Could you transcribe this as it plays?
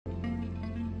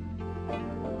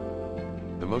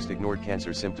most ignored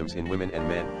cancer symptoms in women and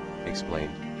men,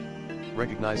 explained.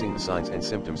 Recognizing the signs and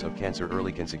symptoms of cancer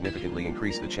early can significantly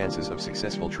increase the chances of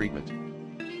successful treatment.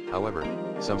 However,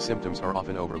 some symptoms are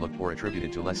often overlooked or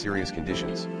attributed to less serious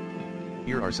conditions.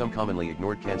 Here are some commonly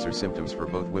ignored cancer symptoms for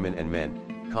both women and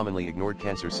men. Commonly ignored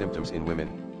cancer symptoms in women.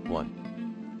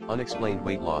 1. Unexplained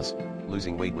weight loss.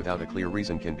 Losing weight without a clear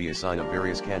reason can be a sign of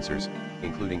various cancers,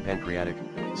 including pancreatic,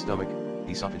 stomach,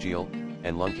 esophageal,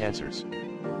 and lung cancers.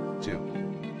 2.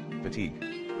 Fatigue.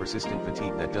 Persistent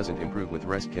fatigue that doesn't improve with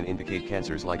rest can indicate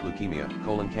cancers like leukemia,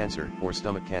 colon cancer, or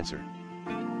stomach cancer.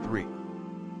 3.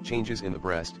 Changes in the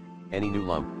breast. Any new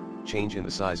lump, change in the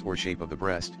size or shape of the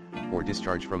breast, or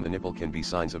discharge from the nipple can be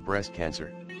signs of breast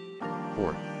cancer.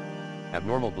 4.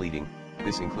 Abnormal bleeding.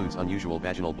 This includes unusual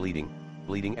vaginal bleeding,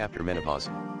 bleeding after menopause,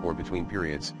 or between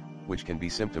periods, which can be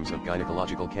symptoms of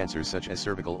gynecological cancers such as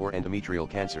cervical or endometrial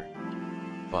cancer.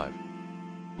 5.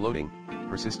 Bloating.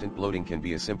 Persistent bloating can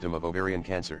be a symptom of ovarian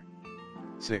cancer.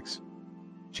 6.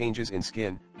 Changes in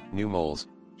skin, new moles,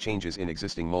 changes in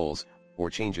existing moles, or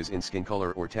changes in skin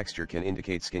color or texture can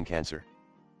indicate skin cancer.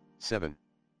 7.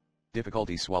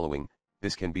 Difficulty swallowing.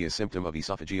 This can be a symptom of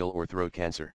esophageal or throat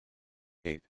cancer.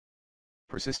 8.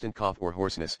 Persistent cough or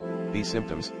hoarseness. These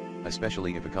symptoms,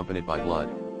 especially if accompanied by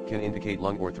blood, can indicate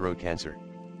lung or throat cancer.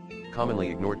 Commonly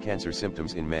ignored cancer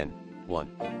symptoms in men.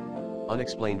 1.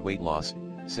 Unexplained weight loss.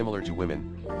 Similar to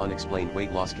women, unexplained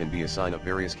weight loss can be a sign of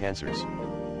various cancers.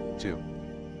 2.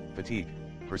 Fatigue.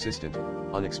 Persistent,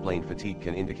 unexplained fatigue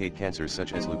can indicate cancers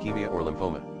such as leukemia or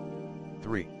lymphoma.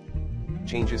 3.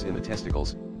 Changes in the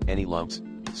testicles. Any lumps,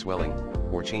 swelling,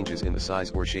 or changes in the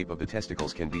size or shape of the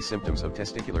testicles can be symptoms of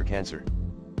testicular cancer.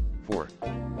 4.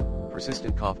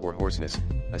 Persistent cough or hoarseness,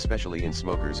 especially in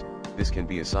smokers, this can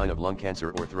be a sign of lung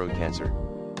cancer or throat cancer.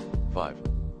 5.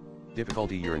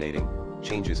 Difficulty urinating.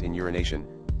 Changes in urination,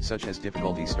 such as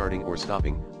difficulty starting or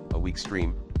stopping, a weak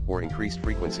stream, or increased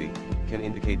frequency, can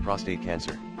indicate prostate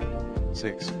cancer.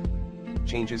 6.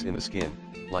 Changes in the skin.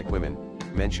 Like women,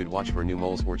 men should watch for new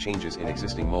moles or changes in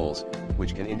existing moles,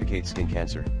 which can indicate skin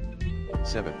cancer.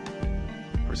 7.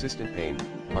 Persistent pain,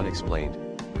 unexplained.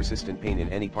 Persistent pain in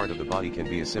any part of the body can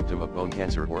be a symptom of bone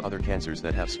cancer or other cancers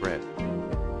that have spread.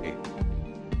 8.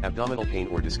 Abdominal pain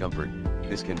or discomfort.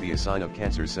 This can be a sign of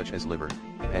cancers such as liver,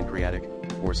 pancreatic,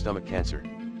 or stomach cancer.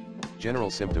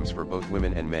 General symptoms for both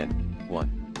women and men.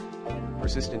 1.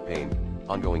 Persistent pain.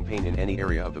 Ongoing pain in any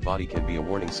area of the body can be a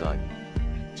warning sign.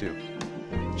 2.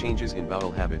 Changes in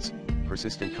bowel habits.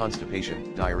 Persistent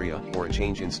constipation, diarrhea, or a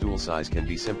change in stool size can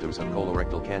be symptoms of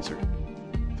colorectal cancer.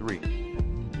 3.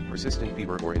 Persistent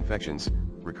fever or infections.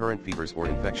 Recurrent fevers or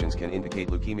infections can indicate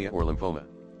leukemia or lymphoma.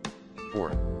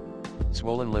 4.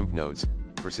 Swollen lymph nodes.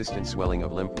 Persistent swelling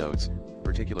of lymph nodes,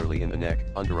 particularly in the neck,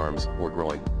 underarms, or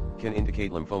groin, can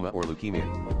indicate lymphoma or leukemia.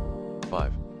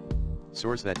 5.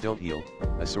 Sores that don't heal.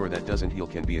 A sore that doesn't heal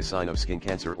can be a sign of skin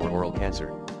cancer or oral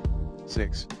cancer.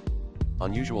 6.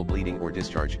 Unusual bleeding or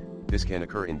discharge. This can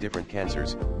occur in different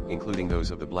cancers, including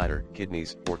those of the bladder,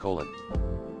 kidneys, or colon.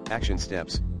 Action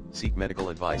steps. Seek medical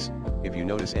advice. If you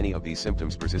notice any of these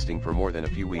symptoms persisting for more than a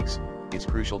few weeks, it's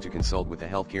crucial to consult with a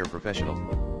healthcare professional.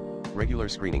 Regular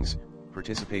screenings.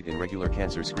 Participate in regular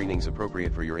cancer screenings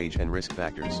appropriate for your age and risk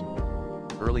factors.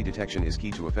 Early detection is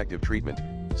key to effective treatment,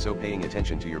 so paying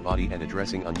attention to your body and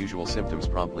addressing unusual symptoms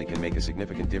promptly can make a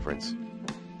significant difference.